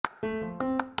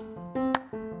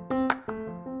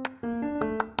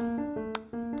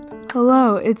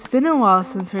Hello, it's been a while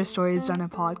since Her Story has done a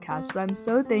podcast, but I'm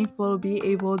so thankful to be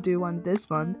able to do one this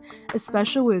month,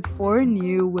 especially with 4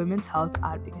 new women's health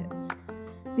advocates.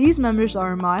 These members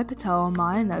are Mayah Patel,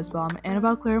 Mayah Nesbaum,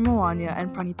 Annabelle Claire,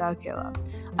 and Pranita.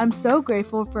 I'm so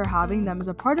grateful for having them as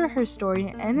a part of Her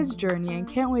Story and its journey and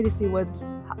can't wait to see what's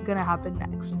gonna happen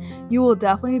next. You will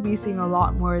definitely be seeing a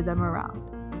lot more of them around.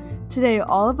 Today,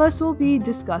 all of us will be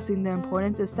discussing the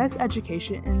importance of sex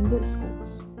education in the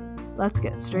schools. Let's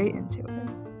get straight into it.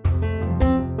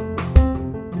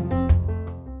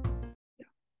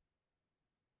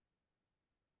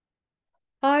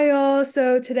 Hi y'all,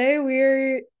 so today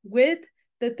we're with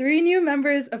the 3 new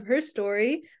members of Her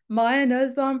Story, Mayah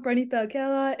Nesbaum,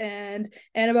 Pranita, and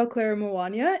Annabelle Claire,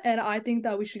 and I think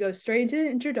that we should go straight into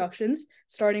introductions,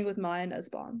 starting with Mayah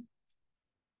Nesbaum.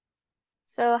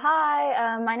 So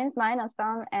hi, my name is Mayah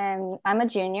Nesbaum, and I'm a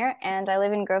junior, and I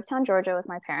live in Grovetown, Georgia with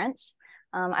my parents.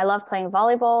 I love playing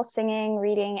volleyball, singing,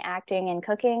 reading, acting, and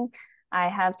cooking. I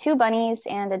have 2 bunnies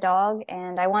and a dog,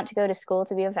 and I want to go to school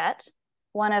to be a vet.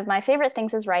 One of my favorite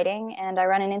things is writing, and I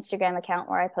run an Instagram account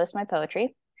where I post my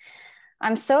poetry.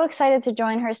 I'm so excited to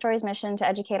join Her Story's mission to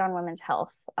educate on women's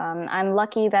health. I'm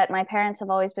lucky that my parents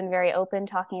have always been very open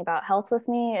talking about health with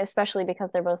me, especially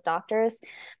because they're both doctors.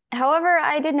 However,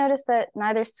 I did notice that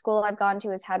neither school I've gone to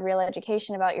has had real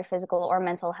education about your physical or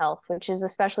mental health, which is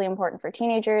especially important for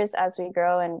teenagers as we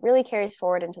grow and really carries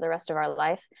forward into the rest of our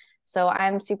life. So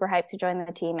I'm super hyped to join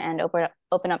the team and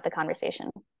open up the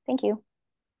conversation. Thank you.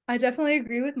 I definitely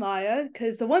agree with Mayah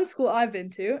because the one school I've been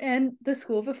to and the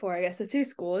school before, I guess the 2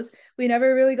 schools, we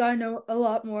never really got to know a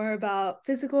lot more about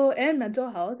physical and mental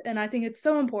health. And I think it's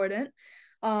so important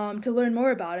to learn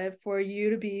more about it for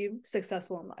you to be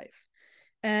successful in life.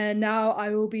 And now I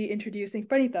will be introducing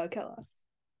Pranita Akela.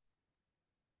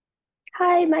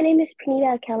 Hi, my name is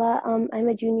Pranita Akela. I'm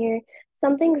a junior.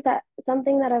 Something that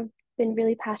I've been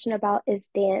really passionate about is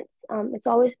dance. It's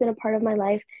always been a part of my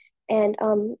life, and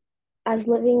as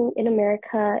living in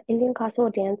America, Indian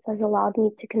classical dance has allowed me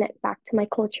to connect back to my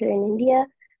culture in India.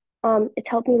 It's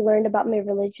helped me learn about my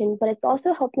religion, but it's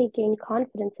also helped me gain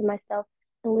confidence in myself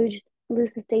and lose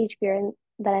the stage fear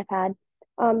that I've had.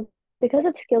 Because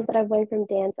of skills that I've learned from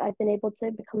dance, I've been able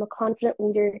to become a confident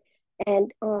leader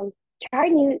and try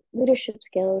new leadership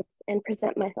skills and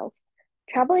present myself.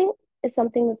 Traveling is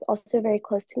something that's also very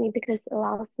close to me because it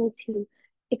allows me to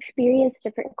experience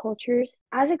different cultures.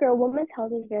 As a girl, women's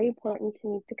health is very important to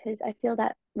me because I feel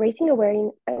that raising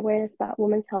awareness about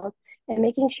women's health and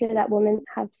making sure that women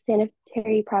have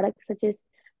sanitary products such as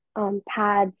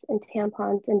pads and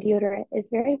tampons and deodorant is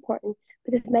very important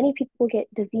because many people get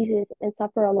diseases and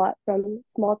suffer a lot from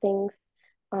small things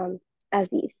as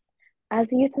these. As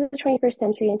the youth of the 21st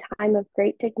century in time of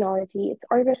great technology, it's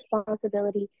our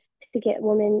responsibility to get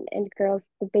women and girls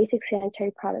the basic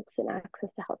sanitary products and access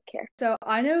to healthcare. So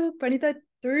I know Pranita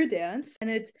through dance, and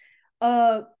it's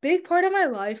a big part of my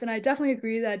life, and I definitely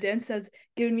agree that dance has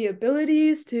given me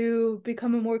abilities to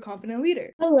become a more confident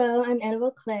leader. Hello, I'm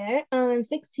Annabelle Claire. I'm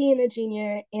 16, a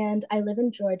junior, and I live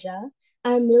in Georgia.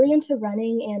 I'm really into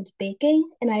running and baking,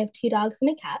 and I have 2 dogs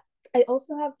and a cat. I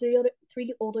also have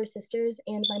three older sisters,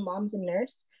 and my mom's a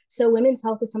nurse. So women's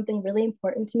health is something really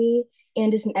important to me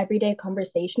and is an everyday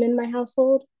conversation in my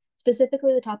household,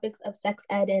 specifically the topics of sex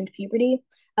ed and puberty.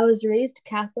 I was raised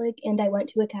Catholic, and I went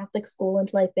to a Catholic school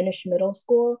until I finished middle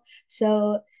school.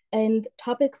 And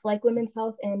topics like women's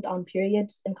health and on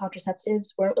periods and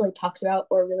contraceptives weren't really talked about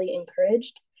or really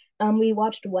encouraged. We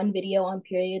watched one video on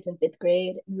periods in 5th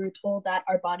grade, and we were told that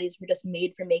our bodies were just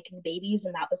made for making babies,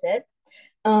 and that was it.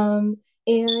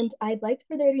 And I'd like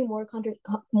for there to be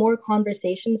more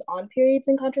conversations on periods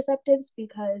and contraceptives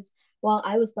because while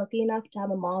I was lucky enough to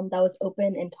have a mom that was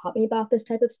open and taught me about this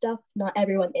type of stuff, not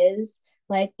everyone is.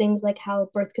 Like things like how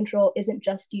birth control isn't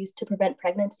just used to prevent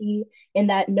pregnancy and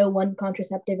that no one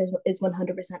contraceptive is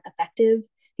 100% effective.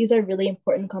 These are really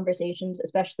important conversations,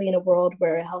 especially in a world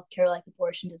where healthcare like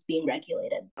abortion is being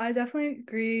regulated. I definitely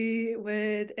agree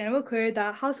with Annabelle Claire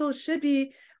that households should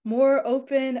be more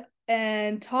open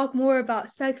and talk more about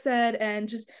sex ed and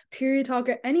just period talk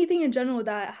or anything in general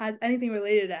that has anything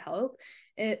related to health.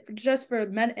 Just for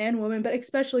men and women, but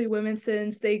especially women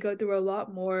since they go through a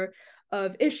lot more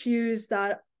of issues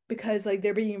that because like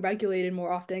they're being regulated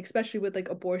more often, especially with like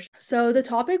abortion. So the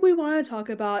topic we want to talk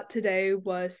about today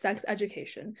was sex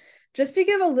education. Just to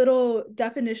give a little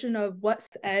definition of what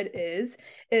sex ed is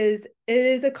it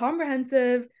is a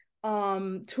comprehensive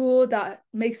tool that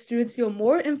makes students feel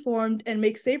more informed and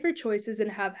make safer choices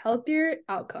and have healthier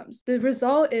outcomes. The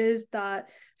result is that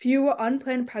fewer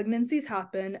unplanned pregnancies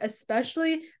happen,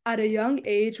 especially at a young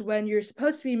age when you're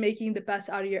supposed to be making the best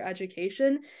out of your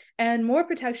education, and more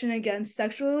protection against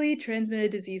sexually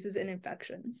transmitted diseases and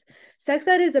infections. Sex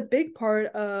ed is a big part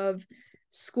of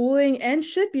schooling and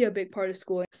should be a big part of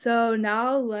schooling. So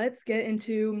now let's get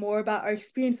into more about our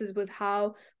experiences with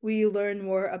how we learn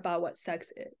more about what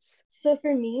sex is. So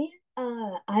for me,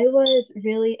 I was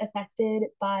really affected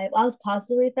by, well, I was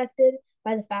positively affected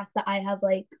by the fact that I have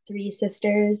like three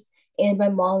sisters and my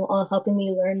mom all helping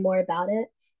me learn more about it.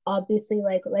 Obviously,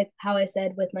 like how I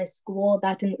said with my school,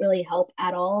 that didn't really help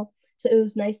at all. So it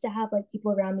was nice to have like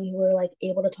people around me who were like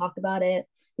able to talk about it.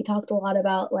 We talked a lot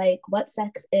about like what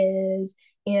sex is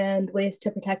and ways to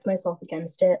protect myself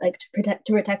against it, like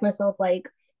to protect myself like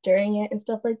during it and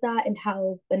stuff like that, and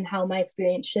how my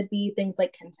experience should be, things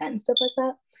like consent and stuff like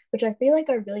that, which I feel like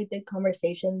are really big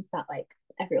conversations that like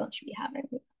everyone should be having.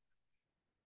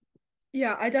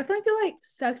 Yeah, I definitely feel like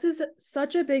sex is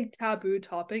such a big taboo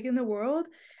topic in the world.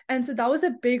 And so that was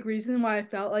a big reason why I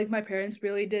felt like my parents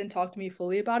really didn't talk to me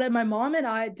fully about it. My mom and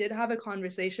I did have a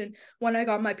conversation when I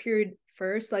got my period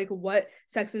first, like what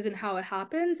sex is and how it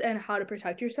happens and how to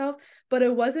protect yourself. But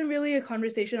it wasn't really a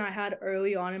conversation I had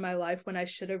early on in my life when I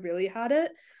should have really had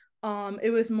it.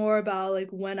 It was more about like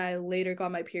when I later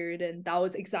got my period, and that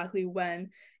was exactly when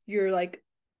you're like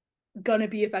gonna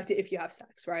be affected if you have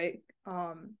sex, right?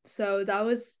 So that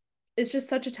was, it's just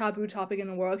such a taboo topic in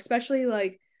the world, especially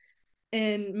like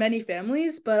in many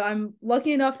families. But I'm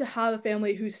lucky enough to have a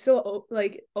family who still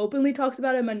like openly talks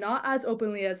about it, but not as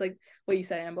openly as like what you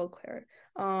said, Annabelle Claire.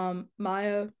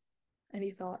 Mayah,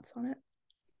 any thoughts on it?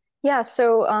 Yeah,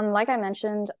 so like I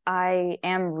mentioned, I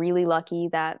am really lucky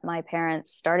that my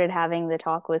parents started having the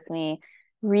talk with me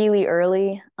really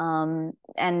early. And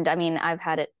I mean,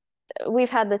 we've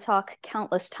had the talk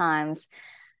countless times.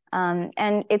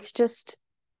 And it's just,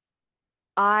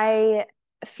 I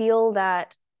feel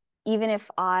that even if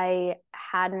I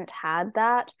hadn't had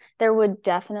that, there would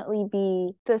definitely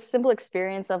be the simple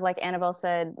experience of, like Annabelle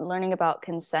said, learning about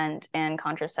consent and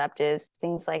contraceptives,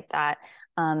 things like that.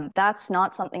 That's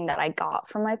not something that I got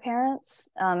from my parents.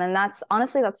 And that's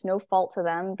honestly, that's no fault to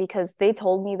them because they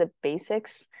told me the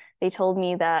basics. They told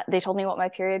me what my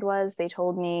period was. They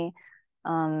told me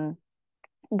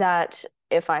that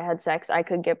if I had sex, I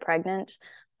could get pregnant.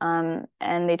 And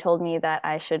they told me that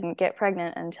I shouldn't get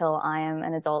pregnant until I am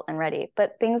an adult and ready.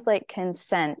 But things like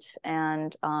consent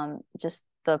and just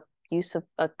the use of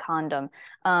a condom,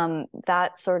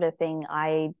 that sort of thing,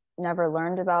 I never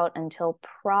learned about until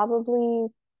probably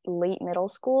late middle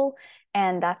school.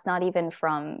 And that's not even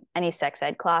from any sex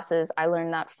ed classes. I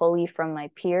learned that fully from my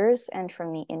peers and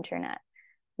from the internet,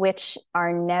 which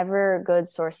are never good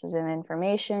sources of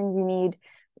information. You need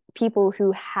people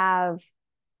who have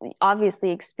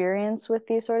obviously experience with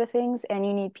these sort of things, and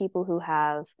you need people who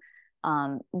have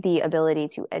the ability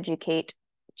to educate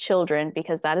children,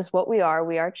 because that is what we are.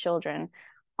 We are children,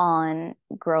 on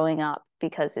growing up,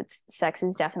 because sex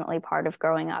is definitely part of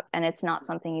growing up, and it's not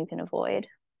something you can avoid.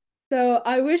 So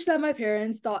I wish that my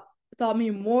parents thought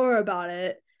me more about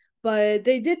it, but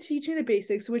they did teach me the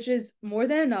basics, which is more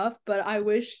than enough. But I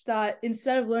wish that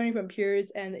instead of learning from peers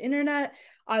and the internet,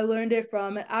 I learned it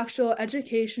from an actual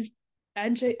education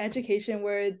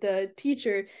where the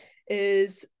teacher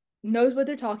is knows what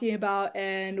they're talking about,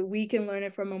 and we can learn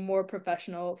it from a more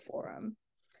professional forum.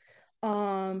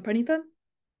 Pranita?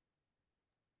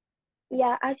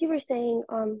 Yeah, as you were saying,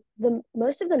 the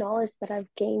most of the knowledge that I've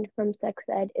gained from sex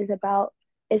ed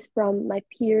is from my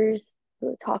peers,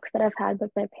 the talks that I've had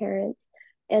with my parents,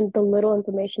 and the little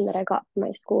information that I got from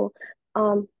my school.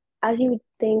 Um, as you would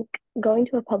think, going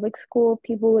to a public school,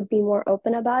 people would be more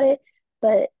open about it,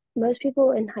 but most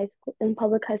people in high school, in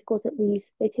public high schools at least,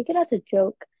 they take it as a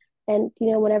joke. And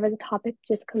whenever the topic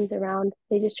just comes around,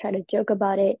 they just try to joke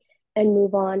about it and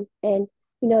move on. And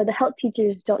the health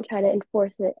teachers don't try to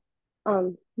enforce it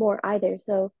more either.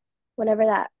 So whenever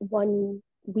that 1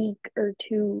 week or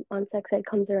two on sex ed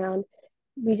comes around,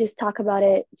 we just talk about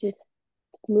it, just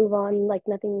move on like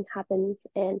nothing happens.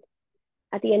 And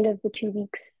at the end of the 2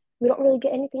 weeks, we don't really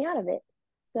get anything out of it.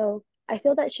 So I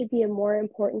feel that should be a more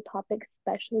important topic,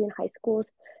 especially in high schools,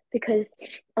 because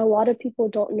a lot of people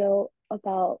don't know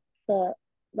about the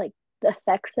like the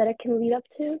effects that it can lead up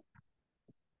to.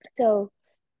 So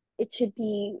it should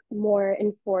be more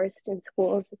enforced in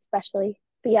schools, especially.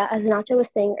 But yeah, as Nacha was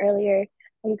saying earlier,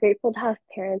 I'm grateful to have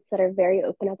parents that are very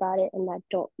open about it and that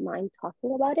don't mind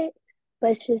talking about it.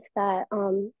 But it's just that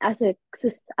as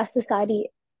society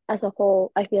as a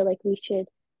whole, I feel like we should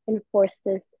enforce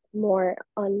this more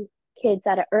on kids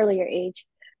at an earlier age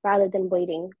rather than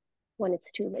waiting when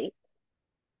it's too late.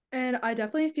 And I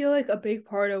definitely feel like a big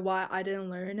part of why I didn't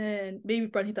learn it, and maybe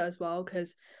Pranita as well,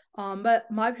 because but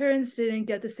my parents didn't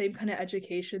get the same kind of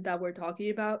education that we're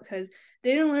talking about, because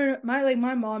they didn't learn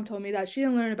my mom told me that she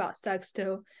didn't learn about sex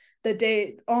till the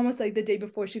day, almost like the day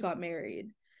before she got married.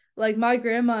 Like my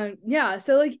grandma, yeah,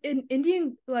 so like in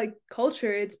Indian like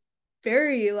culture, it's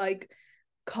very like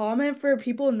common for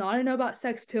people not to know about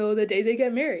sex till the day they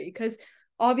get married, because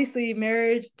obviously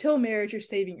till marriage you're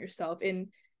saving yourself in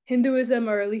Hinduism,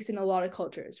 or at least in a lot of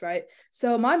cultures, right?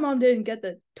 So my mom didn't get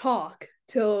the talk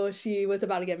till she was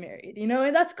about to get married,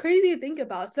 and that's crazy to think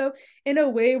about. So in a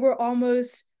way, we're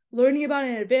almost learning about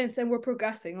it in advance, and we're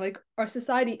progressing. Like our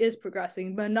society is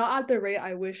progressing, but not at the rate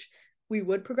I wish we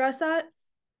would progress at.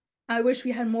 I wish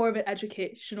we had more of an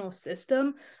educational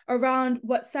system around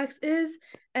what sex is,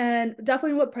 and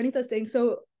definitely what Pranita's saying.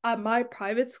 So at my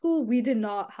private school, we did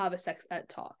not have a sex ed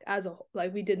talk as a whole.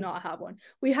 Like we did not have one.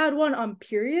 We had one on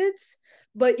periods,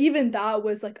 but even that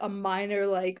was like a minor,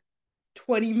 like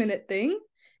 20-minute thing.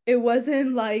 It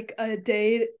wasn't like a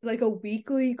day, like a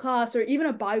weekly class or even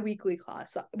a bi-weekly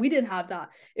class. We didn't have that.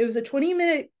 It was a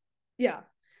 20-minute, yeah,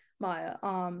 Mayah.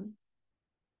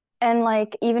 And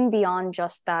like even beyond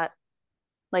just that,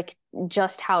 like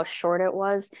just how short it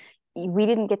was, we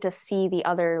didn't get to see the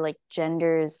other like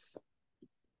genders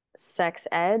sex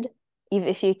ed, even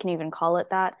if you can even call it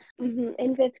that.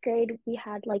 In fifth grade, we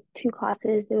had like two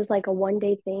classes. It was like a 1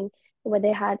 day thing where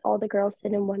they had all the girls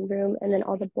sit in one room and then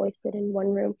all the boys sit in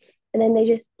one room. And then they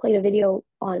just played a video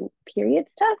on period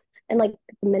stuff and like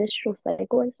the menstrual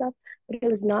cycle and stuff. But it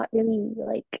was not really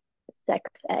like sex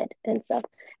ed and stuff.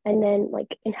 And then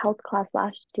like in health class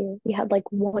last year, we had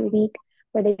like 1 week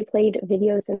where they played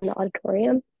videos in the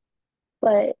auditorium,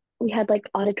 but we had like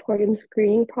auditorium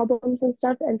screening problems and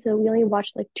stuff. And so we only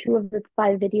watched like 2 of the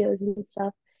 5 videos and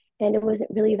stuff. And it wasn't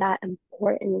really that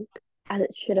important as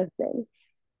it should have been.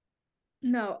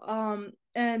 No,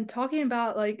 and talking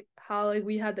about like how like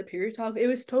we had the period talk, it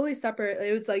was totally separate.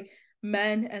 It was like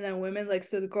men and then women, like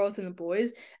so the girls and the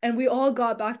boys, and we all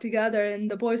got back together, and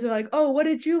the boys were like, "Oh, what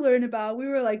did you learn about?" We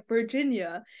were like,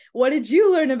 "Virginia." "What did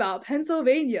you learn about?"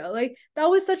 "Pennsylvania." Like that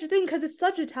was such a thing because it's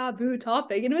such a taboo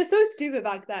topic, and it was so stupid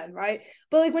back then, right?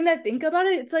 But like when I think about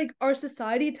it, it's like our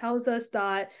society tells us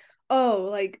that, oh,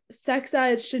 like sex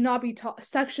should not be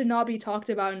talked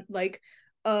about in, like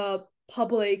a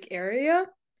public area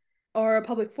or a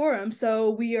public forum, so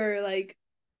we are like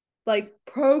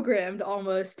programmed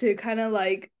almost to kind of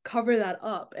like cover that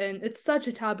up, and it's such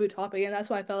a taboo topic, and that's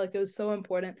why I felt like it was so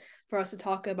important for us to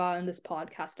talk about in this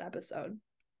podcast episode.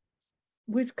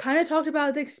 We've kind of talked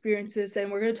about the experiences,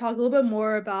 and we're going to talk a little bit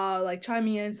more about like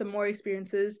chiming in some more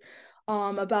experiences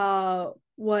about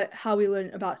how we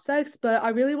learned about sex, but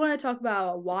I really want to talk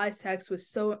about why sex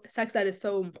ed is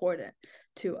so important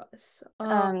to us.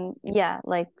 Yeah,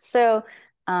 like so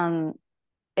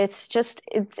it's just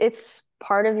it's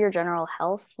part of your general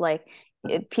health. Like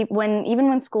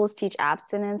when schools teach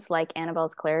abstinence, like Annabelle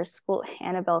Claire's school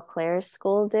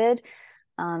did,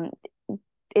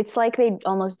 it's like they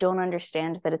almost don't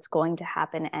understand that it's going to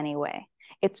happen anyway.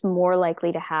 It's more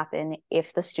likely to happen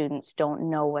if the students don't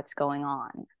know what's going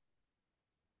on.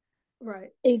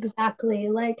 Right. Exactly.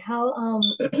 Like how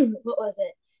what was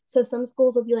it? So some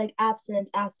schools will be like abstinence,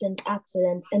 abstinence,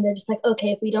 abstinence, and they're just like,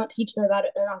 okay, if we don't teach them about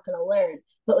it, they're not gonna learn.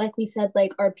 But like we said,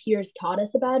 like our peers taught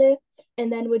us about it. And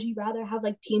then would you rather have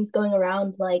like teens going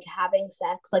around like having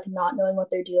sex, like not knowing what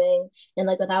they're doing and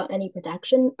like without any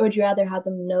protection? Or would you rather have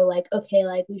them know like, okay,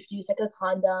 like we should use like a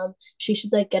condom, she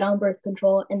should like get on birth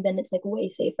control, and then it's like way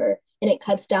safer and it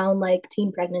cuts down like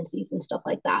teen pregnancies and stuff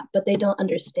like that. But they don't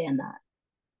understand that.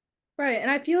 Right. And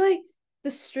I feel like the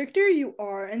stricter you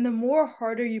are and the more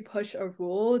harder you push a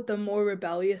rule, the more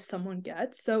rebellious someone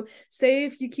gets. So say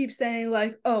if you keep saying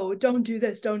like, "Oh, don't do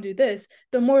this, don't do this,"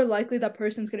 the more likely that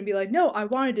person's going to be like, "No, I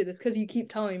want to do this because you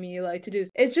keep telling me like to do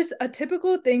this." It's just a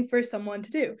typical thing for someone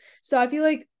to do. So I feel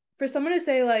like for someone to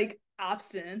say like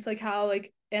abstinence, like how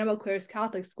like Annabelle Claire's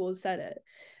Catholic school said it,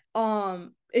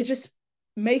 it just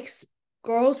makes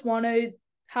girls want to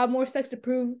have more sex to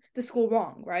prove the school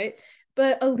wrong, right?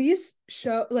 But at least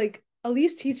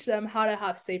teach them how to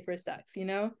have safer sex,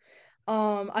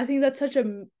 I think that's such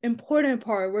an important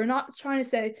part. We're not trying to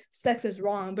say sex is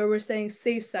wrong, but we're saying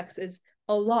safe sex is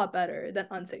a lot better than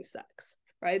unsafe sex,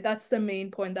 right? That's the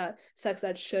main point that sex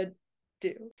ed should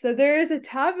do. So there is a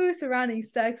taboo surrounding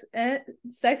sex ed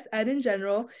in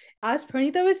general. As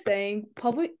Pranita was saying,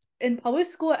 in public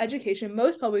school education,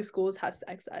 most public schools have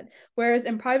sex ed, whereas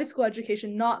in private school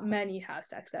education, not many have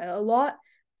sex ed.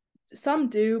 Some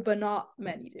do, but not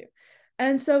many do.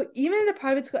 And so even in the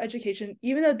private school education,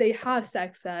 even though they have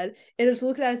sex ed, it is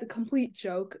looked at as a complete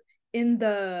joke in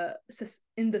the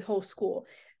whole school.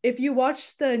 If you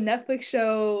watch the Netflix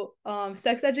show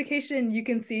Sex Education, you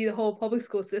can see the whole public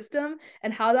school system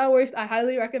and how that works. I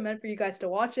highly recommend for you guys to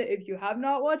watch it if you have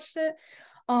not watched it.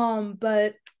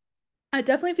 But I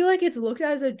definitely feel like it's looked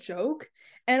at as a joke.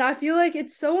 And I feel like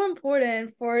it's so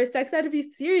important for sex ed to be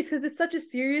serious because it's such a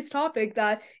serious topic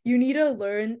that you need to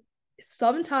learn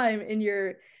sometime in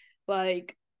your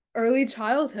like early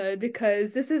childhood,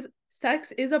 because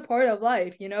sex is a part of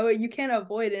life, you can't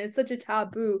avoid it. It's such a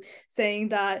taboo saying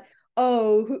that,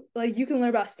 oh, like you can learn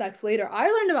about sex later.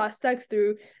 I learned about sex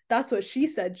through that's what she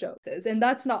said jokes is, and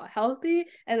that's not healthy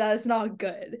and that is not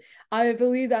good. I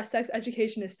believe that sex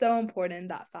education is so important in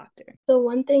that factor. So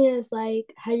one thing is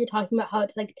like how you're talking about how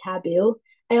it's like taboo.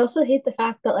 I also hate the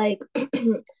fact that like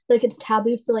like it's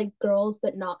taboo for like girls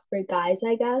but not for guys,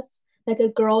 I guess. Like a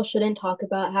girl shouldn't talk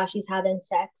about how she's having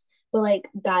sex, but like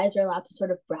guys are allowed to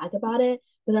sort of brag about it,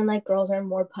 but then like girls are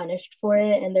more punished for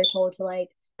it and they're told to like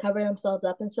cover themselves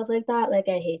up and stuff like that. Like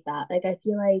I hate that. Like I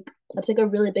feel like that's like a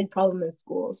really big problem in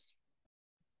schools.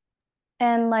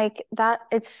 And like that,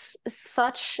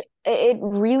 it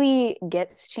really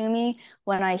gets to me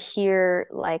when I hear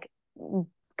like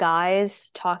guys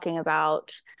talking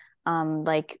about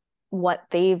like what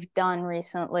they've done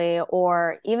recently,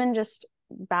 or even just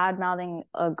bad mouthing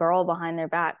a girl behind their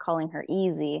back, calling her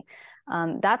easy.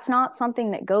 That's not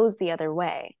something that goes the other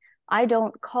way. I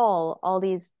don't call all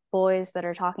these boys that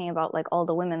are talking about like all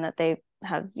the women that they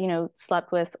have,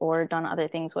 slept with or done other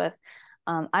things with.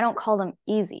 I don't call them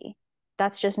easy.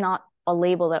 That's just not a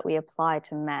label that we apply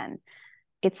to men.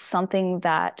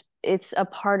 It's a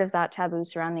part of that taboo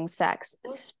surrounding sex,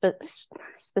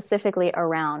 specifically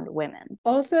around women.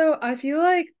 Also, I feel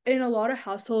like in a lot of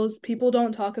households, people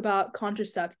don't talk about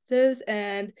contraceptives,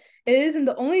 and it isn't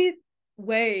the only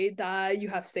way that you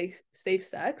have safe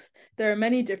sex. There are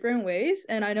many different ways,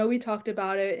 and I know we talked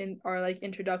about it in our like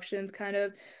introductions kind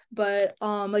of, but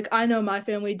like I know my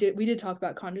family we did talk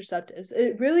about contraceptives.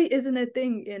 It really isn't a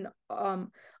thing in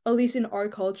at least in our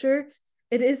culture.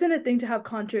 It isn't a thing to have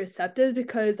contraceptives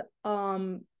because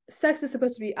sex is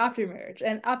supposed to be after marriage,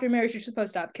 and after marriage you're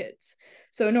supposed to have kids.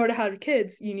 So in order to have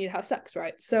kids, you need to have sex,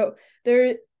 right? So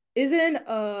there isn't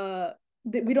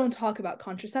we don't talk about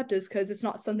contraceptives because it's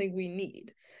not something we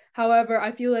need. However,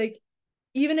 I feel like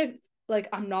even if like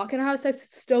I'm not gonna have sex,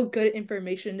 it's still good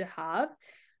information to have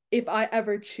if I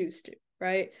ever choose to,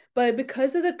 right? But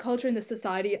because of the culture and the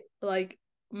society like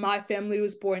my family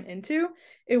was born into,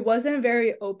 it wasn't a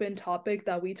very open topic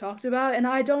that we talked about. And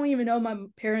I don't even know my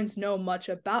parents know much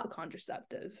about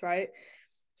contraceptives, right?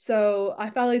 So I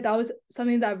felt like that was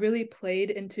something that really played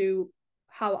into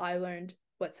how I learned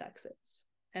what sex is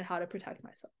and how to protect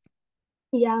myself.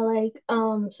 Yeah, like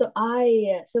so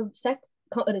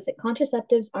what is it?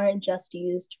 Contraceptives aren't just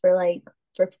used for like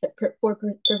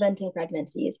preventing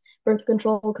pregnancies. Birth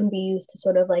control can be used to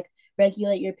sort of like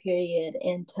regulate your period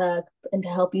and to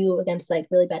help you against like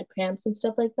really bad cramps and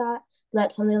stuff like that.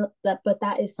 But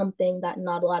that is something that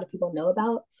not a lot of people know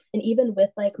about. And even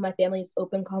with like my family's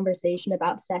open conversation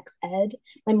about sex ed,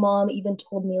 my mom even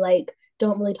told me like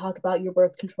don't really talk about your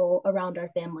birth control around our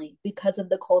family because of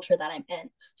the culture that I'm in.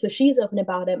 So she's open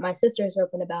about it. My sister's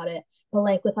open about it. But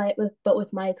like with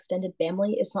my extended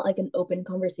family, it's not like an open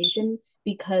conversation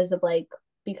because of where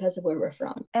we're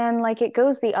from. And like it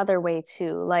goes the other way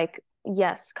too. Like,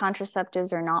 yes,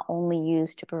 contraceptives are not only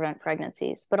used to prevent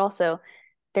pregnancies, but also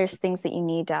there's things that you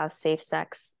need to have safe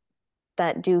sex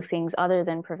that do things other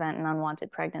than prevent an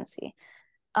unwanted pregnancy.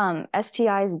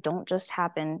 STIs don't just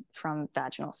happen from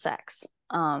vaginal sex.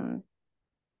 I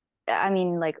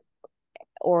mean, like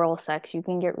oral sex, you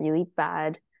can get really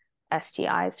bad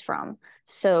STIs from.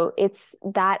 So it's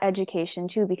that education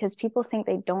too, because people think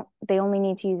they only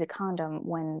need to use a condom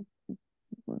when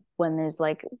there's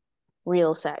like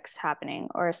real sex happening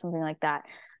or something like that.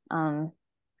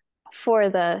 For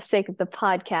the sake of the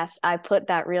podcast, I put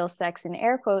that real sex in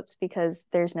air quotes because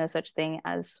there's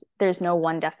no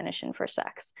one definition for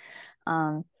sex.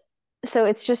 So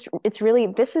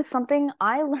this is something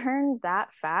I learned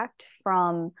that fact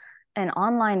from an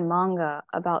online manga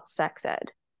about sex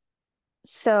ed.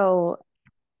 So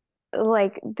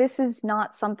like this is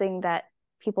not something that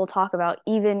people talk about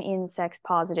even in sex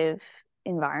positive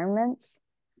environments.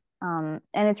 And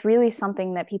it's really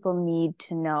something that people need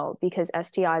to know because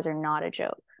STIs are not a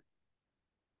joke.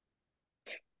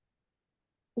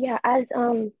 Yeah, as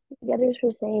the others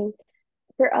were saying,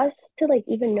 for us to like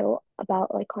even know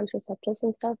about like contraceptives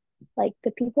and stuff, like the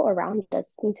people around us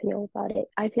need to know about it.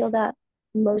 I feel that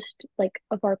most like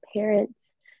of our parents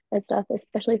and stuff,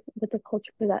 especially with the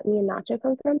culture that me and Nacha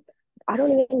come from. I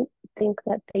don't even think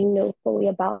that they know fully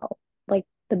about like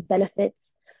the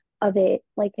benefits of it.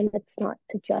 Like, and it's not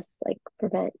to just like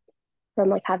prevent from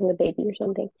like having a baby or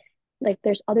something. Like,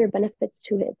 there's other benefits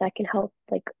to it that can help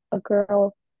like a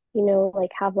girl,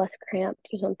 like have less cramps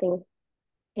or something.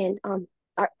 And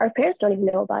our parents don't even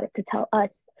know about it to tell us.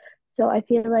 So I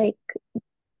feel like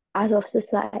as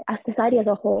society as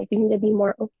a whole, we need to be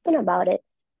more open about it,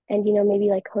 and maybe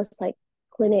like host like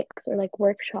clinics or like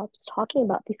workshops talking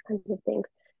about these kinds of things.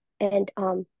 And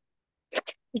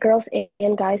girls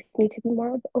and guys need to be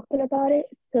more open about it,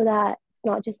 so that it's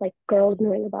not just like girls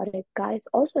knowing about it. Guys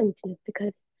also need to know,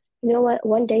 because you know what?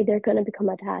 One day they're gonna become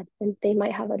a dad, and they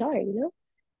might have a daughter,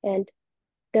 and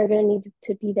they're gonna need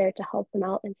to be there to help them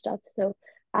out and stuff. So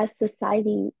as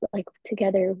society, like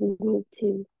together, we need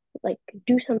to like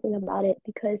do something about it,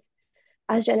 because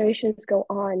as generations go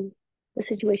on, the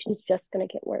situation is just gonna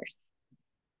get worse.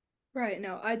 Right.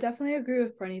 No, I definitely agree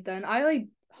with Pranita, and I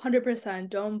 100%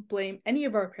 don't blame any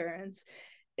of our parents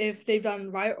if they've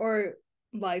done right or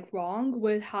wrong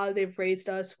with how they've raised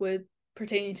us with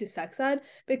pertaining to sex ed,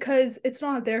 because it's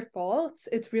not their fault.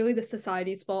 It's really the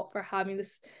society's fault for having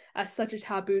this as such a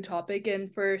taboo topic,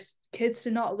 and for kids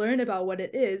to not learn about what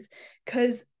it is,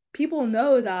 because people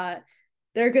know that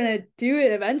they're gonna do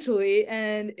it eventually,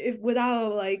 and if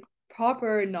without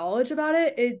proper knowledge about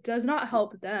it, it does not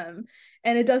help them,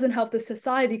 and it doesn't help the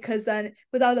society, because then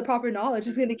without the proper knowledge,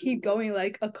 it's going to keep going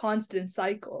like a constant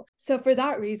cycle. So for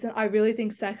that reason, I really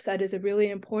think sex ed is a really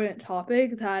important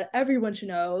topic that everyone should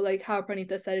know. Like how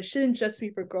Pranita said, it shouldn't just be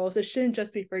for girls, it shouldn't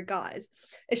just be for guys,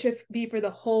 it should be for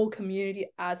the whole community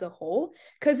as a whole,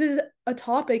 because it's a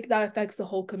topic that affects the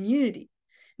whole community,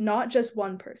 not just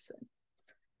one person.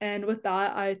 And with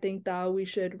that, I think that we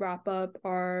should wrap up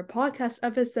our podcast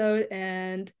episode.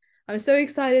 And I'm so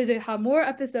excited to have more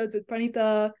episodes with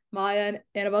Pranita, Mayah, and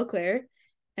Annabelle Claire.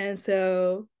 And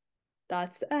so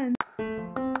that's the end.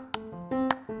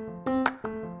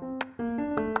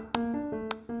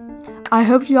 I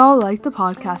hope you all liked the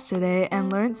podcast today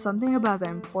and learned something about the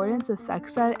importance of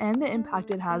sex ed and the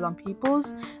impact it has on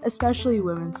people's, especially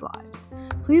women's lives.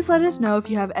 Please let us know if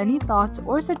you have any thoughts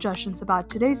or suggestions about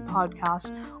today's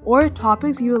podcast or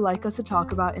topics you would like us to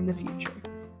talk about in the future.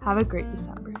 Have a great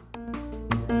December.